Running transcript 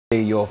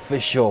Your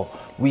official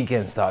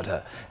weekend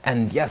starter.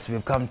 And yes,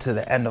 we've come to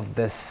the end of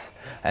this,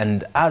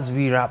 and as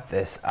we wrap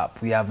this up,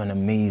 we have an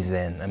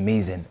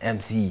amazing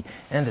MC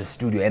in the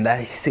studio, and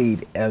I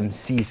said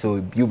MC,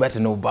 so you better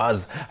know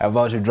bars are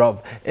about to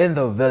drop in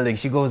the building.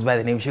 She goes by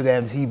the name Sugar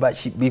MC,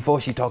 but before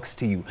she talks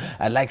to you,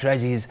 I'd like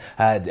Raji's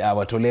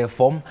watolea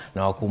form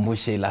na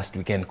wakumbushe last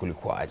weekend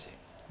kulikuwaje.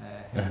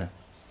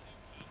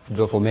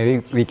 Drop for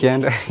my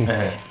weekend.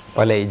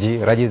 Wala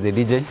IG, Raji is the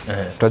DJ.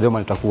 Tojoma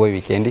nitakuwa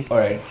weekendi.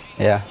 Alright.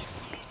 Yeah.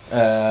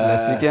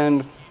 Last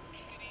weekend,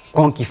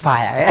 Conky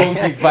Fire.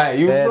 Conky Fire.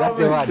 You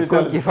promised to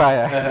tell Conky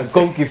Fire.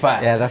 Conky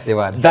Fire. Yeah, that's the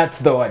word. That's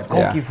the word.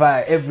 Conky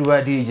Fire.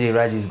 Everywhere DJ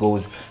Rajis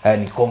goes,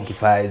 and Conky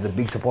Fire is a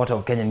big supporter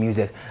of Kenyan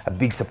music, a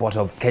big supporter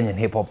of Kenyan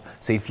hip hop.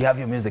 So if you have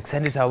your music,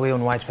 send it our way on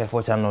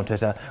Y254 channel on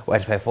Twitter,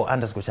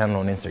 Y254_ channel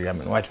on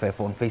Instagram, and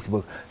Y254 on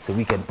Facebook, so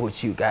we can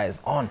put you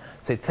guys on.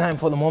 So it's time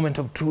for the moment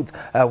of truth.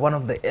 One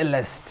of the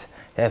illest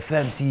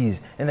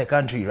FMCs in the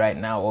country right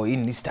now, or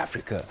in East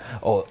Africa,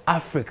 or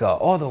Africa,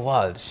 or the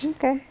world.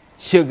 Okay.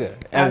 Sugar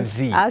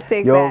MC. I'll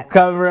take Your that.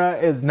 camera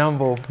is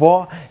number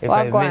 4. If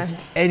I Wagwan. missed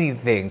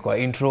anything for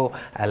intro,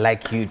 I'd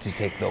like you to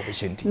take the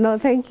opportunity. No,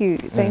 thank you.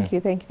 Thank you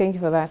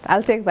for that.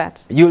 I'll take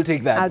that. You'll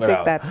take that. I'll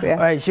take that, yeah.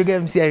 All right, Sugar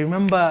MC, I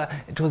remember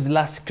it was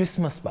last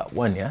Christmas, but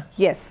one, yeah?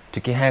 Yes.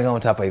 Tukihang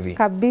out hapa hivi.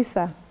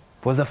 Kabisa.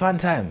 It was a fun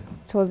time.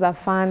 It was a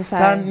fun time.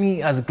 Sunny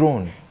has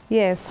grown.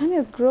 Yes, Sunny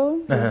has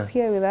grown. He's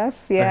here with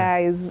us. Yeah,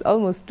 he's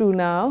almost 2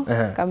 now.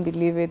 Can't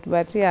believe it,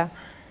 but yeah.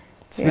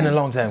 It's been a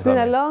long time. It's been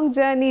a long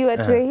journey, but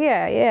we're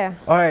here. Yeah.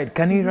 All right,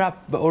 can he rap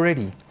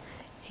already?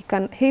 He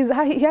can. He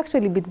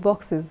actually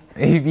beatboxes.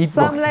 He beatboxes.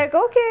 So I'm like,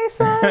 okay,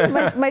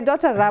 son. My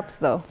daughter raps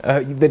though.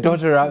 The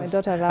daughter raps.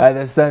 My daughter raps.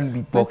 The son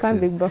beatboxes. My son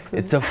beatboxes.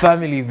 It's a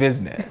family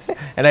business.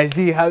 And I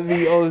see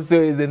Javi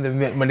also is in the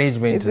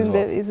management as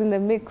well. It's in the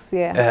mix,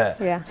 yeah.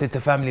 Yeah. So it's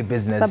a family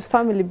business. It's a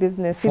family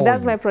business. He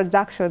does my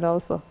production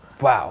also.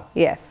 Wow.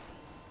 Yes.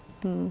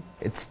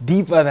 It's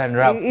deeper than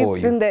rap for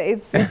you.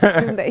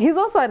 He's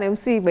also an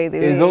MC, by the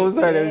way. He's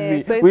also an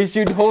MC. So we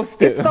should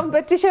host it. It's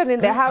competition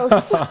in the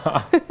house.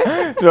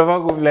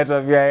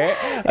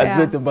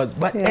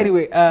 But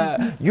anyway,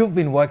 you've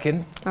been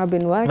working. I've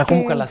been working.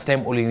 Nakumbuka last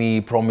time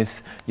ulini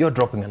promise you're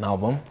dropping an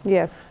album.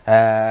 Yes.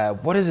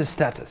 What is the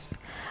status?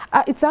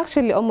 It's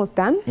actually almost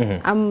done.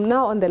 I'm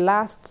now on the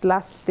last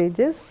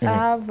stages. I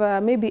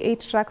have maybe 8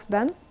 tracks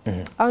done.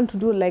 I want to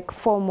do like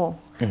 4 more.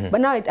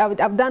 But now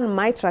I've done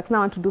my tracks. Now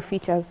I want to do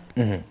features.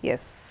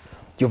 Yes.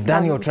 You've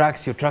done your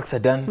tracks are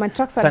done. My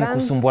tracks are done.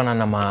 Kusumbuana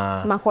na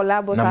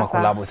makolabo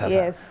sasa.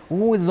 Yes.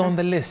 Who is on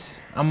the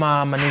list?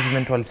 Ama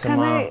management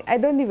walisema. I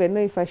don't even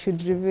know if I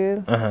should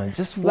reveal.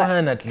 Just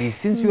one at least.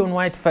 Since we're on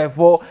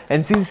Y254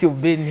 and since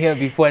you've been here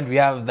before and we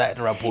have that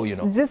rapport, you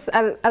know. Just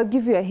I'll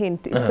give you a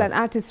hint. It's an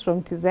artist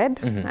from TZ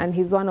and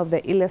he's one of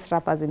the illest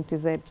rappers in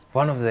TZ.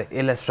 One of the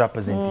illest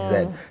rappers in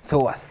TZ.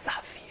 So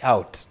Wasafi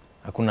out.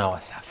 Hakuna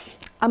Wasafi.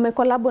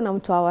 Amekolabo na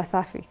mtu wa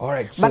Wasafi. All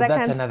right, so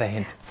that's another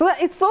hint. So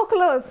it's so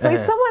close. So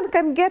if someone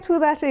can get who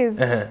that is,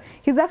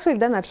 he's actually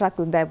done a track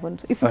with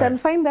Diamond. If you can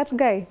find that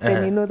guy,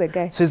 then you know the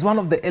guy. So he's one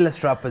of the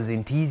illest rappers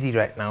in TZ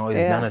right now.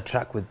 He's done a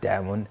track with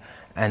Diamond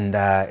and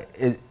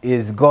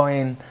is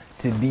going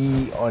to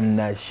be on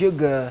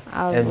Sugar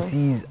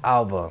MC's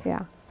album.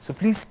 Yeah. So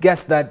please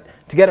guess that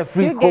to get a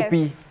free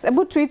copy.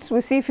 About tweet,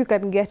 we'll see if you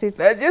can get it.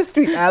 Just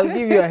tweet. I'll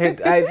give you a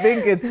hint. I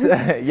think it's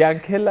Young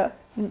Killer.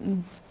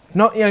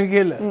 Not Young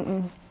Killer.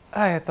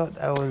 I thought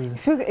I was.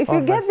 If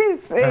you get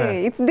this,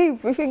 it's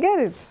deep. If you get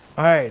it.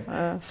 All right.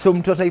 So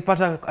mtu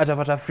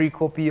atapata free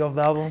copy of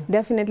the album?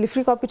 Definitely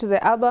free copy to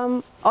the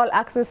album, all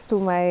access to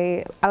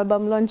my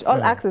album launch,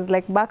 all access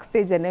like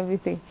backstage and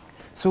everything.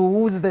 So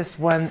who's this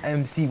one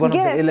MC, one of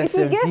the illest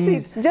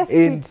MCs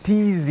in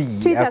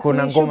TZ? Tweet at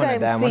me, Sugar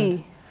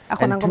MC.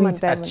 And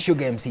tweet at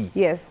Sugar MC.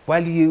 Yes.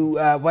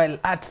 While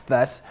at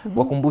that,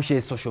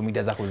 wakumbushe social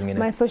media zako zingine.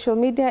 My social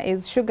media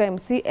is Sugar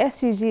MC,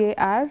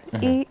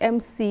 SUGAREMCEE.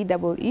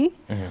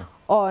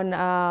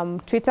 On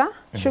Twitter,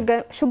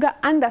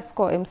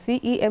 sugar_MC,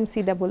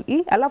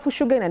 EMCEE. Alafu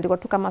sugar inaandikwa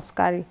tu kama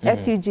sukari,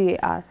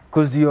 SUGAR.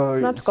 Because you're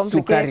not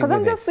complicated. Because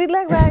I'm just sweet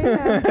like that.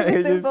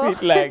 You're just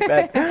sweet like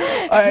that.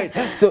 All right.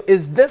 So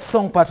is this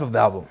song part of the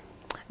album?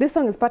 This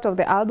song is part of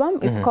the album.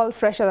 It's called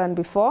Fresher Than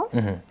Before.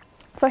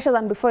 Fresher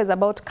Than Before is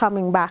about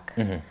coming back.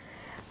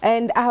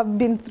 And I have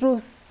been through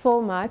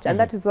so much, and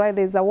that is why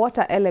there's a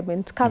water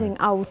element coming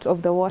out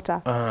of the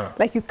water.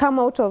 Like you come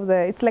out of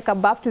it's like a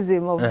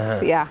baptism of,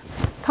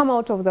 come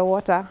out of the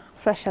water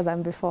fresher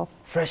than before.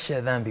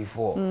 Fresher than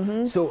before.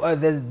 So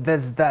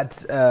there's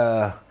that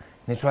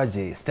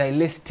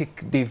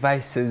stylistic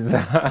devices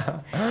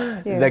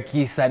za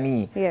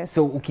kisanii.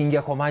 So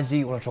ukiingia kwa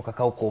maji unatoka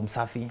kama uko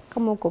msafi.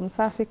 Kama uko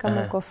msafi,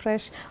 kama uko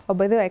fresh. Oh,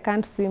 by the way, I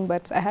can't swim,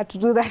 but I had to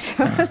do that.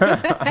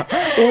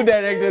 Who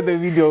directed the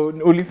video?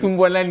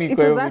 Ulisumbua nani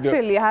kwa hiyo video? It was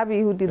actually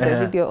Habi who did the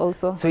video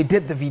also. So he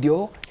did the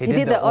video, he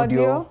did the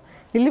audio.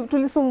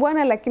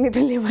 Tulisumbuana lakini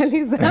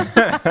tulimaliza.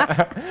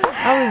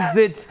 How is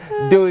it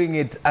doing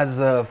it as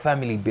a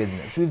family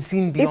business? We've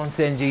seen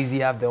Beyonce and Jay-Z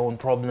have their own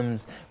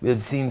problems.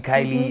 We've seen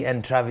Kylie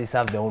and Travis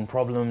have their own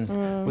problems.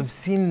 We've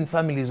seen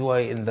families who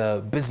are in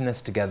the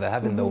business together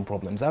having their own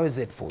problems. How is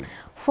it for you?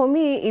 For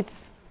me,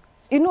 it's,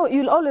 you know,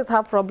 you'll always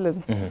have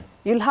problems.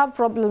 You'll have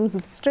problems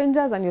with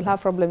strangers and you'll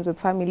have problems with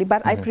family.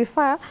 But I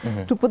prefer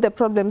to put the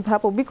problems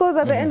happen because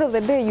at the end of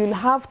the day, you'll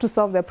have to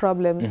solve the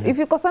problems. If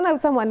you concern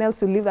with someone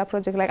else, you'll leave that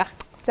project like,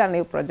 chana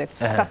hiyo project.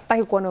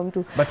 Kastaki kuona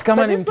mtu. But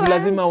kama ni mtu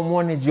lazima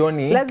umuone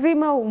jioni.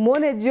 Lazima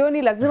umuone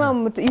jioni,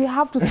 lazima you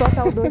have to sort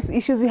out those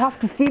issues, you have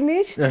to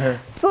finish.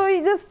 So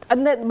you just,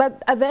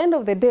 but at the end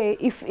of the day,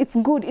 if it's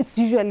good, it's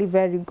usually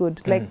very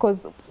good. Like,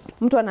 because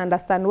mtu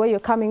understand where you're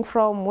coming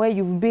from, where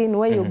you've been,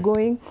 where you're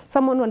going.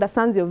 Someone who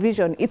understands your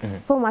vision. It's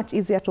so much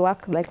easier to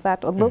work like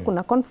that. Although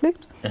kuna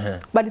conflict,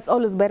 but it's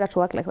always better to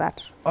work like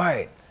that. All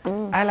right.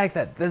 I like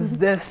that. There's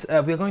this,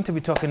 we're going to be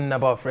talking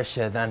about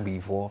Fresher Than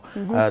Before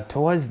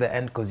towards the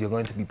end because you're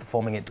going to be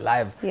performing it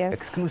live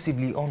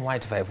exclusively on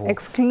Y254.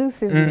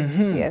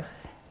 Exclusively, yes.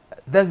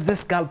 There's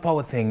this girl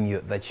power thing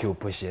that you're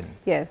pushing.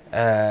 Yes.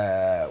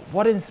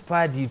 What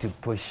inspired you to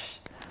push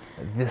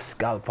this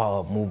girl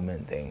power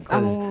movement thing?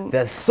 Because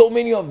there's so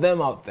many of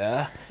them out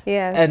there.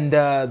 Yes. And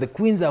the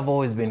queens have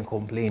always been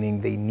complaining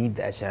they need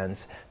their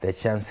chance. Their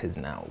chance is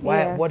now. Why?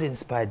 Yes. What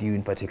inspired you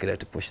in particular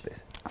to push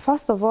this?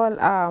 First of all,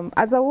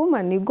 as a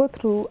woman, you go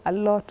through a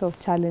lot of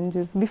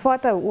challenges. Before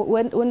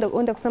when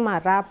the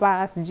kusema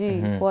rappers,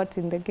 what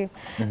in the game,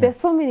 there's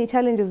so many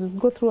challenges we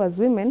go through as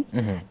women,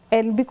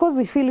 and because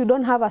we feel we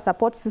don't have a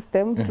support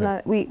system,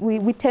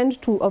 we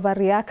tend to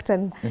overreact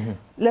and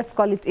let's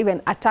call it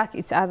even attack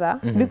each other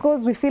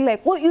because we feel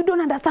like, well, you don't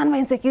understand my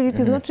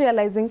insecurities, not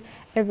realizing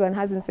everyone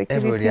has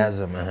insecurities. Everybody has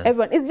them.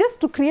 Everyone. It's just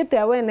to create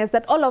the awareness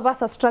that all of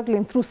us are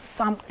struggling through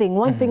something,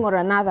 one thing or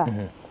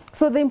another.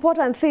 So the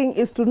important thing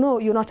is to know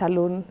you're not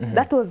alone.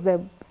 That was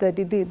the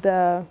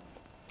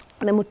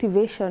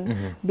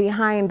motivation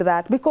behind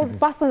that. Because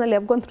personally,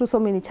 I've gone through so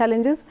many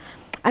challenges,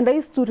 and I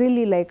used to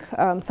really like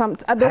at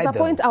a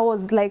point I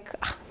was like,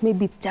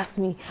 maybe it's just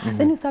me.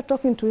 Then you start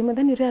talking to him, and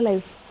then you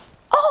realize,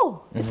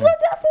 oh, it's not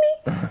just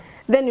me.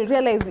 Then you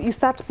realize you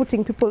start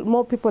putting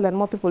more people and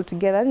more people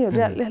together, and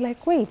you're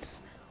like, wait,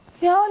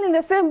 we're all in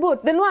the same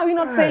boat. Then why are we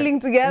not sailing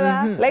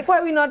together? Like, why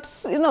are we not,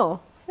 you know?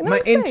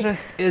 My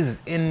interest is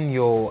in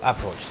your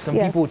approach. Some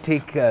people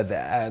take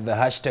the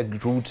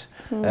hashtag route.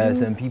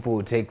 Some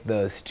people take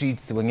the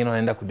streets when you know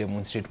end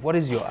demonstrate. What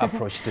is your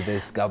approach to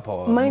this girl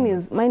power? Mine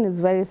is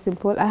very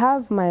simple. I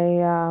have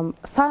my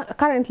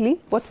currently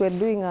what we're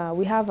doing.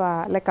 We have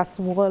like a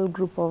small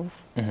group of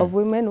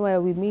women where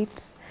we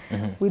meet.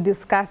 We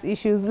discuss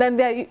issues.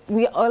 Then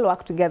we all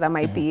work together.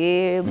 My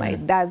PA, my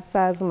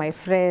dancers, my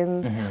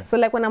friends. So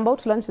like when I'm about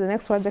to launch the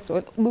next project,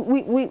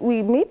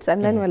 we meet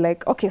and then we're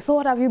like, okay, so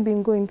what have you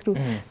been going through?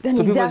 Then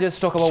so people just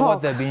talk about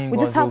what they're being going through.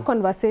 We just have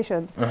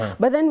conversations.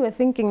 But then we're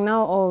thinking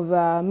now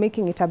of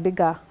making it a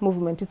bigger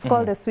movement. It's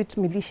called the Sweet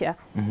Militia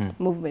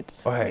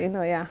movement. You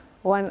know, yeah.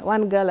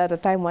 One girl at a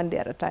time, one day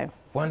at a time.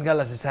 One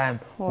girl at a time,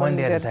 one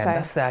day at a time.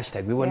 That's the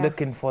hashtag. We were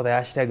looking for the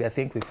hashtag. I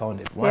think we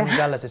found it. One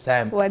girl at a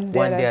time, one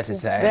day at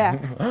a time. Yeah,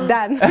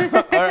 done.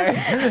 All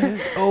right.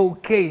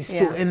 Okay,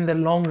 so in the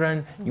long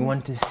run, you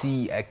want to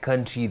see a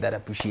country that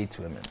appreciates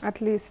women.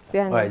 At least,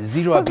 yeah. All right,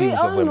 zero abuse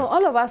of women.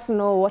 All of us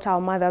know what our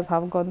mothers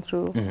have gone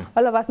through.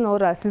 All of us know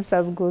what our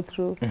sisters go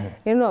through.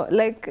 You know,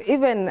 like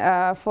even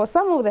for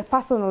some of the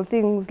personal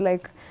things,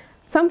 like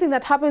something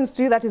that happens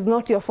to you that is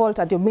not your fault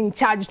that you're being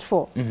charged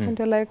for. And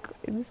you're like,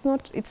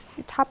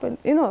 it happened.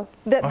 You know,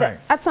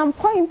 at some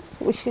point,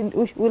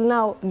 we'll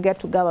now get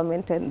to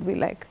government and we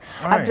like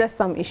address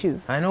some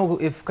issues. I know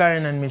if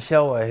Karen and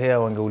Michelle were here,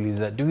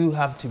 Wangauliza, do you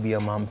have to be a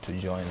mom to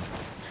join?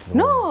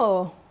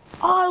 No.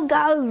 All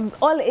girls,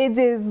 all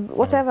ages,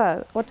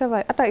 whatever.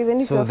 Even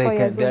if so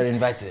they're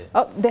invited.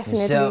 Oh,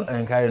 definitely. Michelle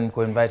and Karen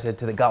were invited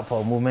to the girl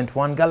power movement.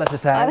 One girl at a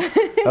time.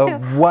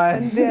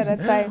 One day at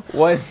a time.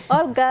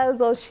 All girls,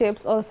 all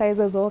shapes, all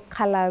sizes, all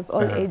colors,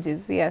 all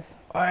ages. Yes.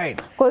 All right.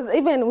 Because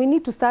even we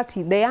need to start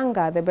the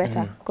younger, the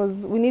better. Because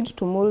we need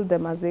to mold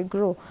them as they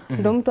grow.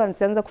 Don't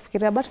ansianza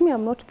kufikiria, but me,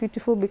 I'm not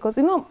beautiful because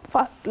you know.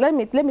 Let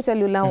me tell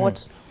you now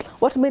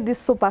what made this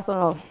so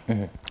personal.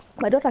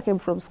 My daughter came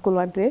from school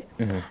one day,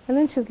 and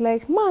then she's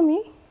like,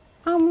 Mommy,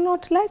 I'm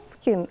not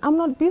light-skinned. I'm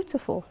not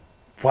beautiful.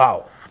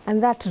 Wow.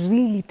 And that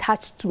really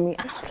touched me.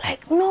 And I was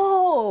like,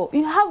 no,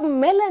 you have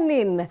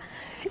melanin.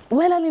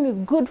 Melanin is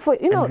good for,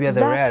 you know. And we are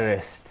the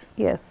rarest.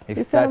 Yes.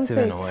 If that's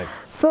even a word.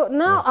 So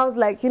now I was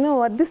like, you know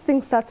what, this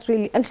thing starts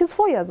really, and she's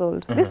 4 years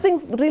old. This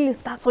thing really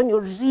starts when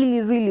you're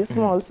really, really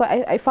small. So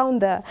I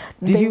found the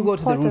Did you go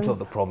to the root of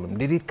the problem?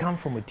 Did it come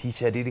from a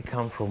teacher? Did it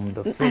come from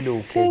the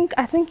fellow kids?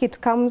 I think it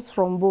comes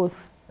from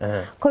both.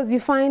 Because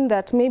you find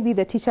that maybe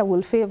the teacher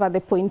will favor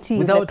the pointee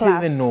without in the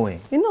class. even knowing.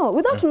 You know,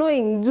 without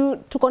knowing,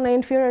 to an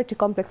inferiority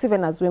complex,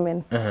 even as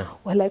women.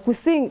 Well, like we're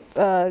seeing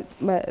the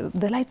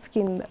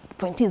light-skinned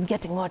pointees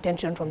getting more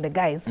attention from the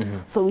guys.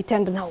 So we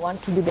tend to now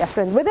want to be their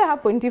friends. But they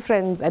have pointee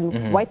friends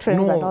and white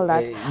friends and all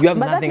that. You have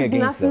nothing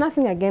against them.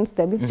 Nothing against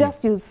them. It's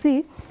just you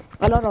see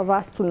a lot of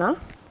us tuna.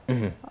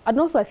 And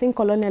also I think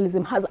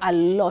colonialism has a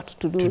lot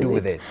to do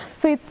with it.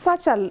 So it's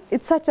such a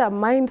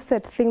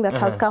mindset thing that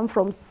has come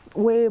from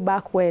way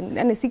back when.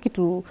 And it's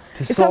to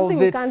solve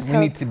it, we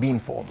need to be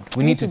informed.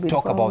 We need to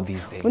talk about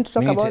these things. We need to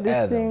talk about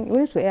these things. We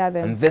need to air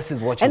them. And this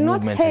is what your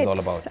movement is all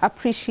about.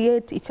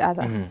 Appreciate each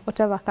other,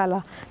 whatever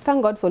color.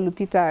 Thank God for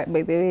Lupita,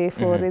 by the way,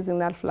 for raising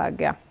that flag.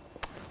 Yeah.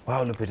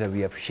 Wow, Lupita,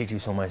 we appreciate you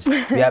so much.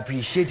 We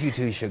appreciate you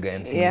too, Sugar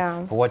MC,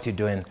 for what you're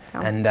doing.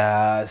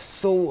 And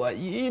so,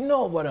 you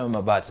know what I'm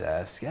about to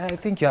ask. I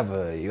think you have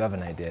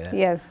an idea.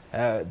 Yes.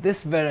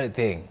 This Vera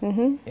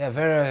thing. Yeah,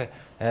 Vera,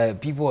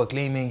 people are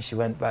claiming she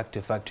went back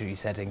to factory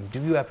settings.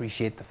 Do you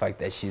appreciate the fact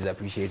that she's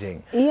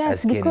appreciating her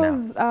skin now?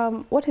 Yes, because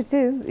what it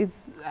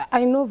is,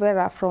 I know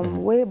Vera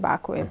from way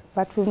back when,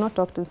 but we've not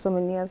talked in so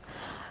many years.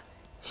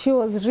 She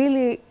was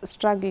really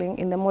struggling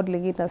in the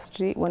modeling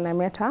industry when I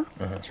met her.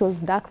 She was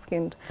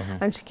dark-skinned.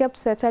 And she kept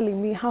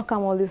telling me, how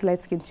come all these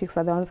light-skinned chicks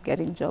are the ones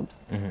getting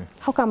jobs?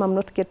 How come I'm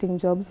not getting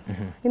jobs?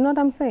 You know what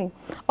I'm saying?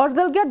 Or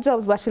they'll get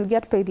jobs, but she'll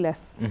get paid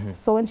less.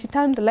 So when she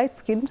turned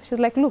light-skinned, she's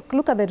like,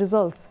 look at the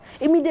results.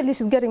 Immediately,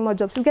 she's getting more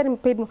jobs. She's getting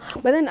paid more.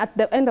 But then at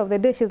the end of the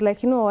day, she's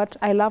like, you know what?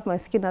 I love my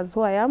skin as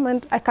who I am,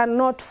 and I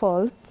cannot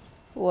fault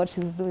what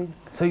she's doing.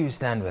 So you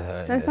stand with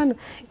her in this?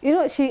 You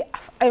know, she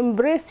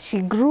embraced,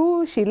 she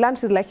grew, she learned.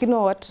 She's like, you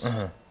know what,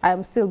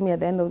 I'm still me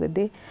at the end of the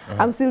day.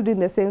 I'm still doing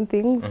the same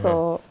thing,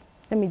 so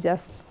let me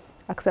just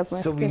accept my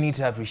skin. So we need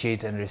to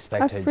appreciate and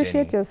respect her journey.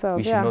 Appreciate yourself,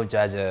 We should not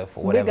judge her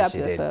for whatever she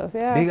did.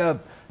 Big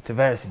up to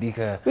Vera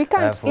Sidika. We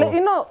can't,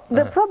 you know,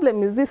 the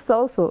problem is this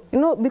also, you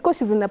know, because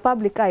she's in the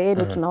public eye,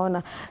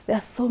 there are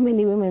so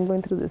many women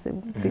going through the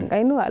same thing.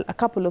 I know a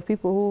couple of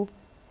people who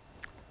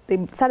they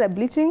started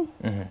bleaching,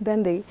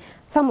 then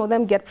some of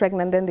them get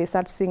pregnant, then they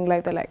start seeing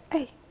life. They're like,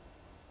 hey,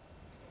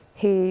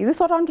 is this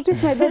what I want to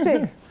teach my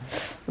daughter?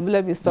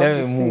 Let me stop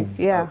this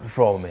thing.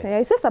 From it. Yeah,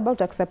 it's just about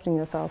accepting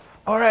yourself.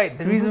 All right,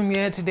 the reason we're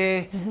here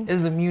today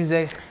is the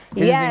music.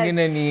 Isn't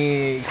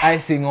any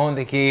icing on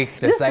the cake.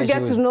 Just to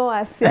get to know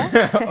us,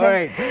 All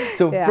right,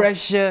 so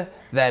fresher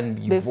than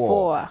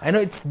before. I know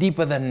it's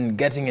deeper than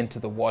getting into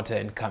the water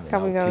and coming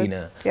out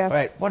cleaner. All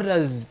right, what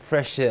does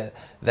fresher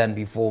than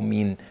before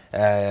mean?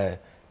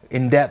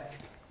 In depth.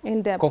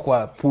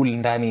 Kwa pool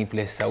ndani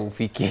place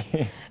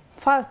ufiki.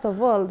 First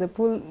of all, the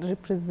pool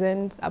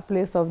represents a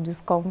place of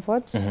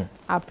discomfort,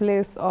 a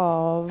place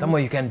of...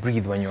 somewhere you can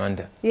breathe when you're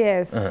under.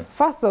 Yes.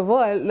 First of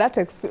all, that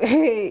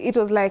it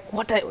was like,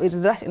 it was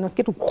rushing, it was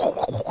getting...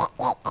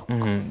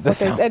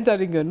 It's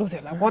entering your nose,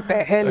 you're like, what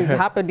the hell is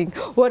happening?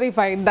 What if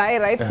I die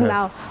right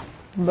now?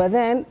 But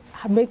then,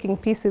 making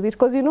peace with it,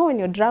 because you know when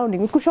you're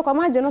drowning,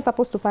 you're not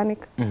supposed to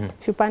panic.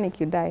 If you panic,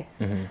 you die.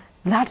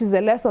 That is a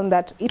lesson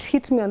that it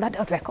hit me on that. I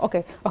was like,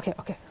 okay.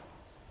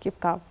 Keep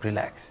calm.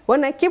 Relax.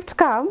 When I kept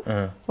calm,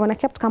 I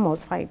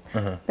was fine.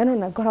 Then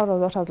when I got out of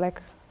that, I was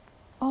like,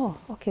 oh,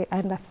 okay, I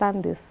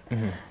understand this.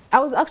 I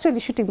was actually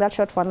shooting that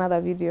shot for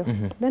another video.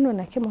 Then when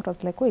I came out, I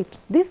was like, wait,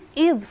 this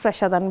is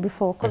fresher than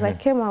before, because I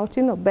came out,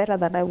 you know, better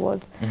than I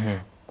was.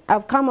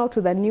 I've come out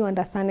with a new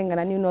understanding and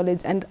a new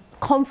knowledge and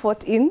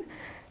comfort in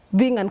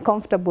being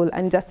uncomfortable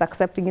and just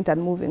accepting it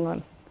and moving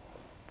on.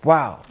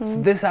 Wow.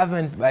 So this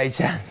happened by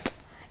chance?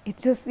 It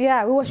just, we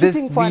were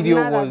shooting for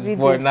another video. This video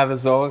was for another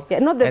song? Yeah,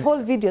 not the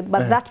whole video,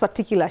 but that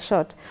particular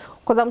shot.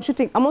 Because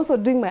I'm also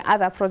doing my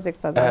other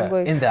projects as I'm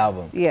going. In the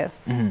album?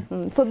 Yes.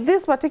 So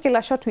this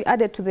particular shot we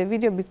added to the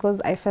video because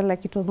I felt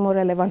like it was more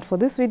relevant for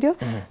this video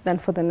than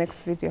for the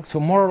next video. So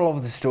moral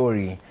of the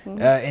story,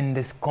 in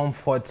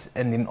discomfort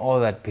and in all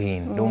that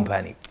pain, don't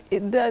panic.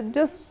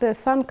 Just the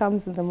sun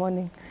comes in the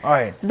morning. All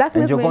right.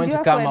 And you're going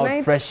to come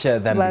out fresher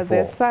than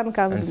before. The sun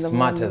comes and in the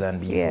smarter morning.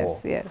 than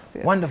before. Yes.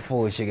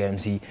 Wonderful, Sugar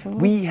MC.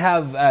 We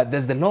have,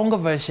 there's the longer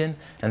version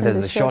and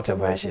there's the shorter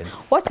version.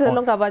 Watch the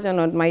longer version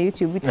on my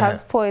YouTube. It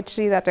has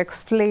poetry that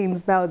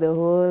explains now the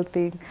whole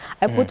thing.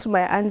 I put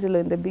my Angelo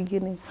in the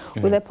beginning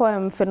with the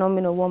poem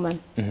Phenomenal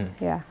Woman.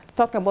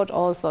 Talking about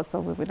all sorts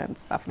of women and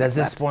stuff. Does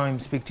this poem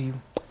speak to you?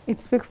 It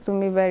speaks to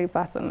me very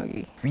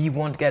personally. We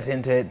won't get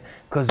into it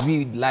because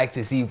we'd like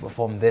to see you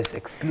perform this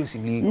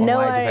exclusively on No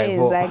Y254.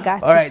 worries, I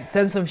got you. All right,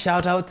 send some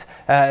shout out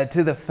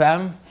to the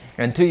fam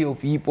and to your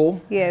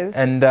people. Yes.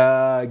 And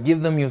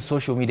give them your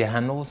social media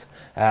handles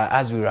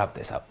as we wrap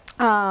this up.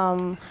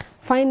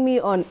 Find me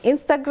on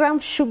Instagram,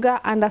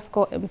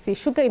 sugar_MC.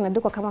 Sugar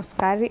inaandikwa kama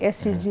sukari,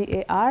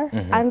 SUGAR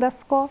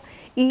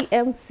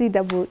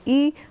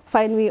 _EMCEE.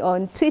 Find me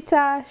on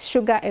Twitter,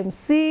 Sugar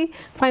MC.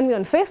 Find me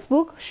on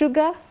Facebook,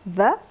 Sugar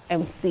the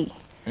MC.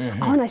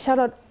 I want to shout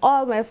out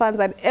all my fans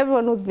and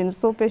everyone who's been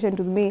so patient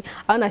with me.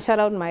 I want to shout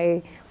out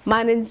my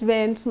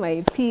management,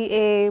 my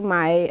PA,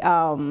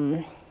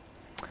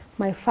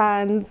 my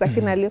fans,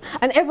 Akina Leo,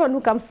 and everyone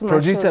who comes to my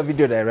Producer, shows.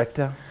 video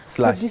director,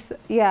 slash. Producer,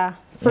 yeah.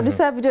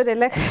 Producer, video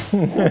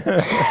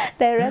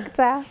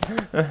director,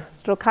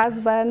 stroke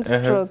husband,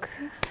 stroke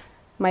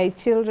my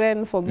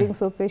children for being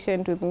so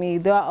patient with me.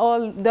 They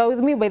were with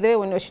me, by the way,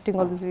 when we were shooting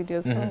all these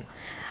videos. So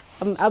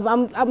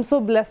I'm so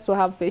blessed to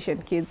have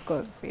patient kids,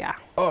 because yeah.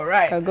 All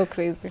right. I go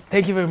crazy.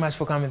 Thank you very much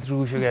for coming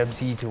through, Sugar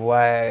MC, to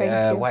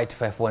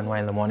Y254 Online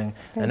in the morning.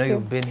 I know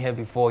you've been here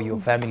before. Your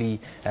family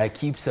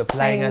keeps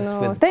supplying us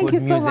with Thank good you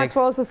so music. much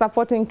for also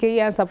supporting KE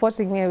and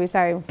supporting me every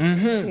time.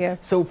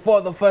 Yes. So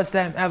for the first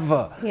time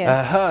ever,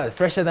 Yes.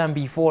 Fresher Than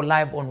Before,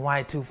 live on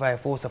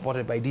Y254,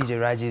 supported by DJ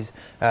Rajiz.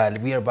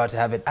 We are about to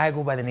have it. I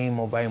go by the name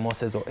of Barry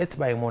Moses, or It's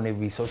Barry Mo on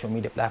every social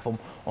media platform,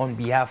 on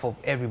behalf of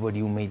everybody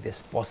who made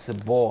this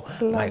possible.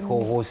 My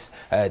co-host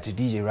to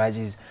DJ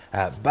Rajiz.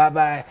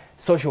 Bye-bye.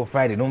 Social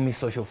Friday. Don't miss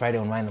Social Friday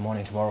on Y in the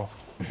morning tomorrow.